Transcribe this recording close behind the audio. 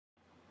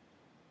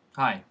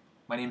Hi,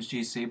 my name is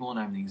Jay Sable, and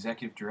I'm the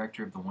Executive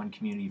Director of the One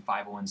Community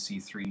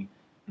 501c3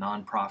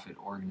 nonprofit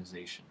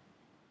organization.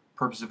 The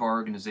purpose of our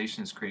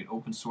organization is to create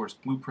open source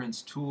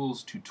blueprints,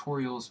 tools,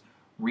 tutorials,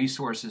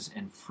 resources,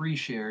 and free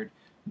shared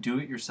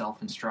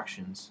do-it-yourself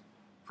instructions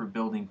for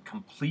building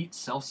complete,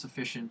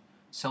 self-sufficient,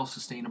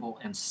 self-sustainable,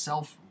 and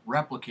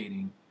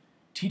self-replicating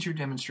teacher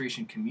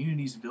demonstration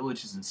communities,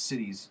 villages, and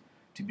cities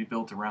to be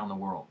built around the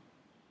world.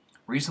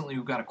 Recently,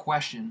 we've got a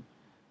question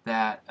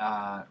that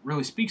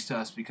really speaks to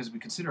us because we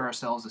consider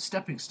ourselves a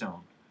stepping stone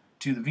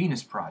to the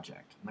Venus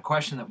Project. And the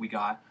question that we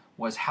got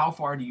was, how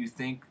far do you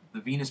think the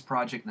Venus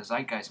Project and the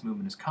Zeitgeist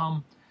movement has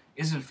come?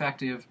 Is it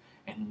effective?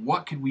 And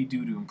what could we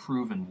do to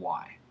improve and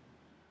why?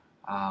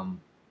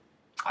 Um,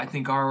 I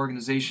think our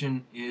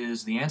organization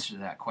is the answer to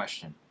that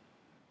question.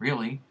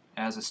 Really,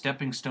 as a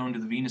stepping stone to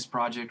the Venus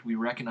Project, we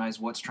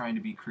recognize what's trying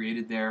to be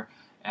created there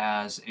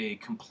as a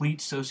complete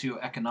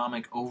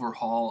socioeconomic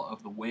overhaul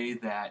of the way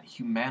that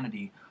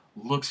humanity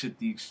looks at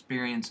the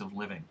experience of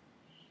living.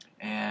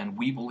 And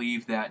we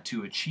believe that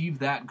to achieve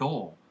that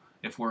goal,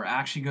 if we're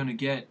actually going to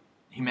get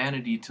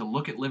humanity to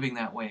look at living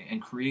that way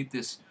and create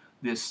this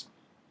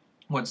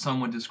what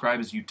some would describe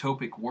as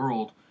utopic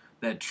world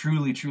that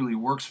truly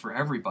works for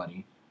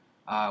everybody,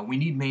 we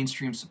need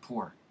mainstream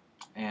support.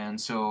 And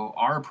so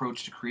our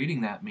approach to creating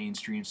that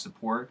mainstream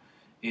support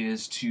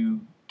is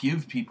to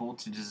give people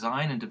to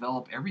design and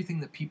develop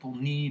everything that people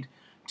need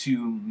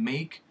to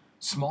make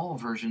small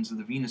versions of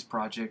the Venus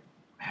Project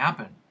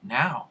happen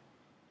now.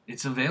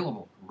 It's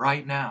available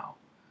right now.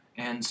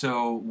 And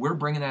so we're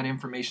bringing that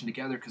information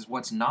together because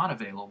what's not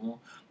available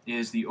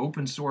is the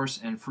open source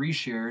and free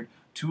shared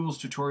tools,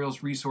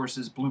 tutorials,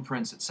 resources,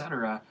 blueprints,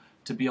 etc.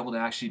 to be able to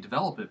actually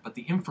develop it. But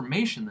the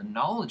information, the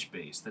knowledge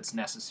base that's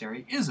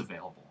necessary is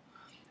available.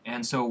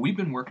 And so we've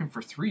been working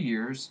for 3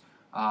 years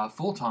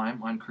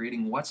full-time on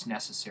creating what's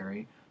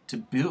necessary to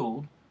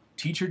build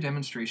teacher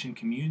demonstration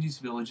communities,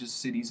 villages,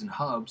 cities, and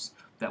hubs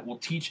that will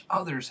teach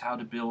others how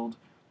to build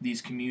these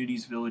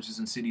communities, villages,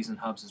 and cities and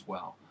hubs as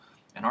well.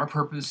 And our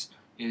purpose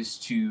is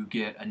to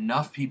get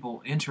enough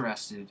people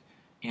interested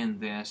in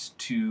this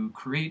to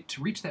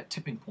reach that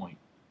tipping point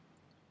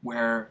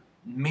where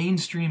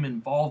mainstream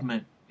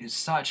involvement is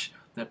such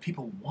that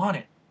people want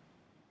it.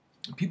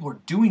 And people are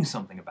doing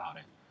something about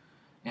it.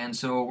 And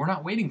so we're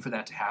not waiting for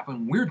that to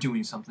happen. We're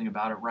doing something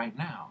about it right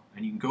now.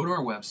 And you can go to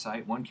our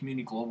website,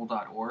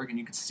 onecommunityglobal.org, and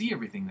you can see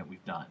everything that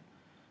we've done.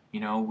 You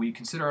know, we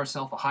consider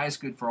ourselves a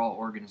highest good for all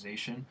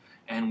organization,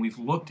 and we've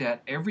looked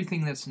at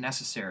everything that's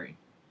necessary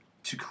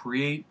to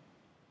create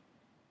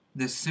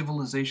this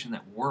civilization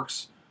that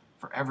works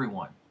for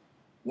everyone.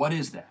 What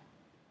is that?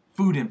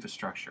 Food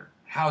infrastructure,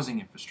 housing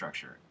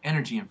infrastructure,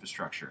 energy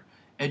infrastructure,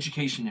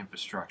 education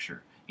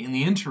infrastructure. In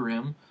the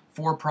interim,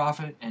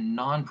 for-profit and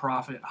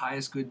non-profit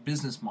highest good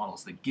business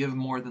models that give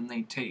more than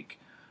they take.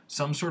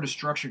 Some sort of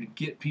structure to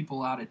get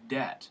people out of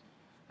debt,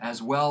 as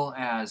well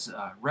as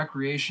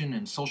recreation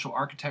and social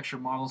architecture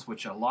models,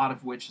 which a lot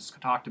of which is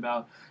talked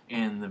about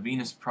in the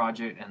Venus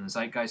Project and the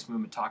Zeitgeist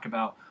movement, talk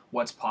about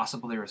what's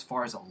possible there as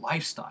far as a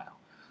lifestyle.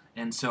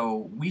 And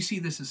so we see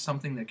this as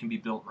something that can be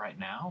built right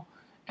now,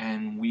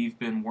 and we've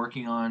been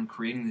working on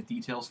creating the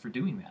details for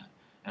doing that.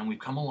 And we've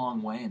come a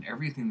long way, and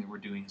everything that we're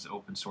doing is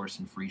open source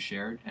and free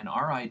shared. And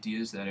our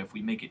idea is that if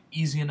we make it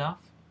easy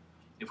enough,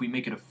 if we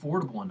make it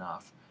affordable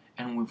enough,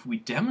 and if we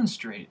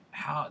demonstrate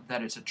how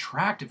that it's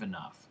attractive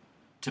enough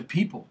to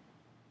people,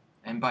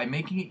 and by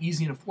making it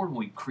easy and affordable,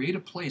 we create a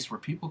place where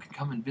people can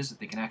come and visit.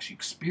 They can actually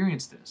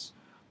experience this.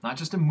 Not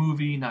just a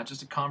movie, not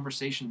just a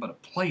conversation, but a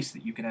place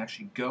that you can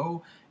actually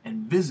go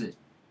and visit.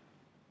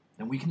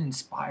 And we can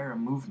inspire a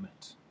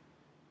movement.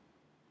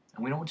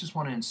 And we don't just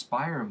want to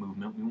inspire a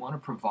movement, we want to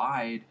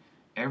provide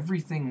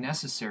everything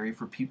necessary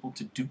for people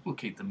to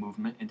duplicate the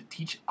movement and to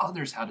teach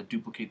others how to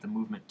duplicate the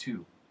movement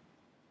too.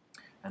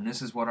 And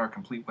this is what our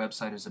complete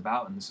website is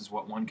about, and this is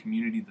what One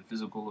Community, the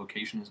physical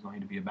location, is going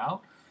to be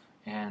about.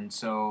 And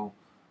so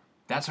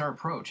that's our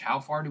approach. How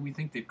far do we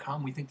think they've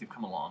come? We think they've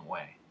come a long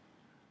way.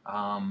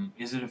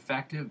 Is it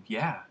effective?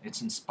 Yeah,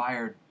 it's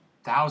inspired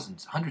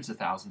thousands, hundreds of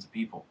thousands of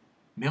people,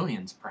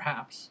 millions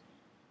perhaps.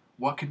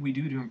 What could we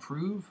do to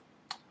improve?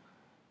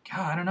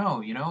 God, I don't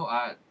know.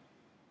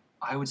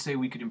 I would say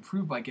we could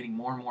improve by getting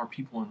more and more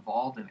people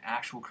involved in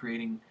actual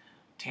creating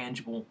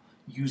tangible,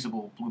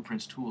 usable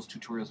blueprints, tools,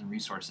 tutorials, and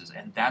resources.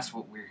 And that's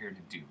what we're here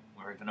to do.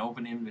 We're an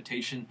open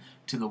invitation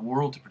to the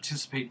world to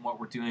participate in what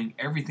we're doing.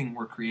 Everything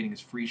we're creating is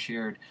free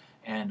shared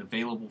and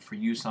available for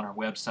use on our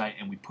website,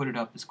 and we put it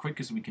up as quick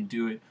as we can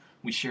do it.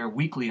 We share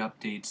weekly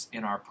updates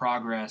in our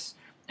progress,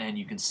 and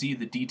you can see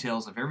the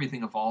details of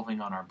everything evolving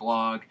on our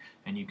blog,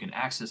 and you can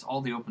access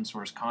all the open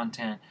source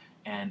content,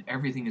 and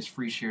everything is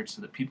free shared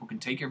so that people can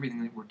take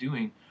everything that we're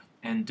doing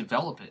and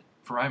develop it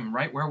for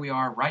right where we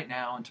are right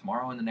now and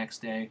tomorrow and the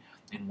next day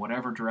in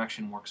whatever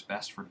direction works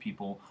best for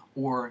people,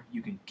 or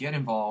you can get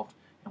involved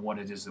in what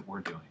it is that we're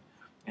doing.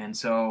 And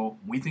so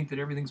we think that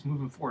everything's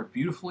moving forward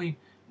beautifully.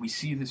 We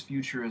see this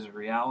future as a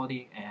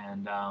reality,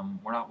 and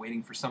we're not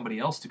waiting for somebody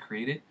else to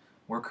create it.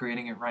 We're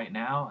creating it right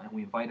now, and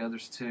we invite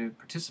others to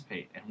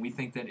participate. And we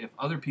think that if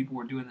other people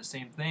were doing the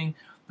same thing,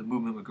 the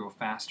movement would grow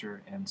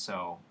faster, and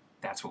so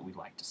that's what we'd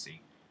like to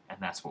see, and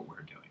that's what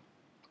we're doing.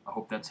 I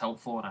hope that's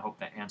helpful, and I hope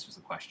that answers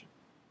the question.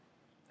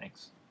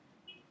 Thanks.